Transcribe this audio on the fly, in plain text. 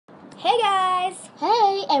Hey guys!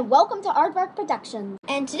 Hey, and welcome to Aardvark Productions.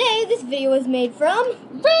 And today this video is made from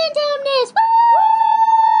Randomness!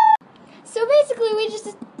 Woo! So basically we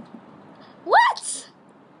just... What?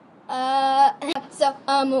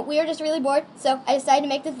 We were just really bored, so I decided to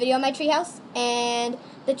make this video on my treehouse, and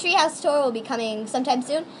the treehouse tour will be coming sometime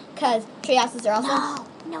soon, because treehouses are awesome.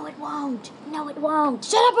 No, it won't.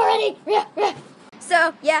 Shut up already!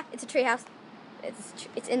 So, yeah, it's a treehouse.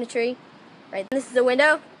 It's in the tree. Right. This is a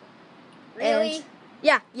window. Really? And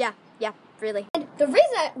yeah, really. And the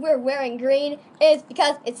reason that we're wearing green is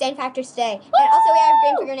because it's St. Patrick's Day. Woo! And also we have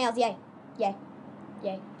green fingernails. Yay.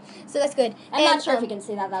 So that's good. I'm not sure if you can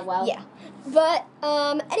see that well. Yeah. But,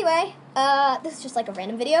 anyway, this is just like a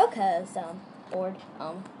random video, because, bored.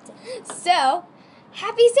 So,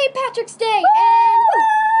 happy St. Patrick's Day!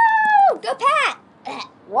 Woo! And, go Pat!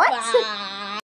 What?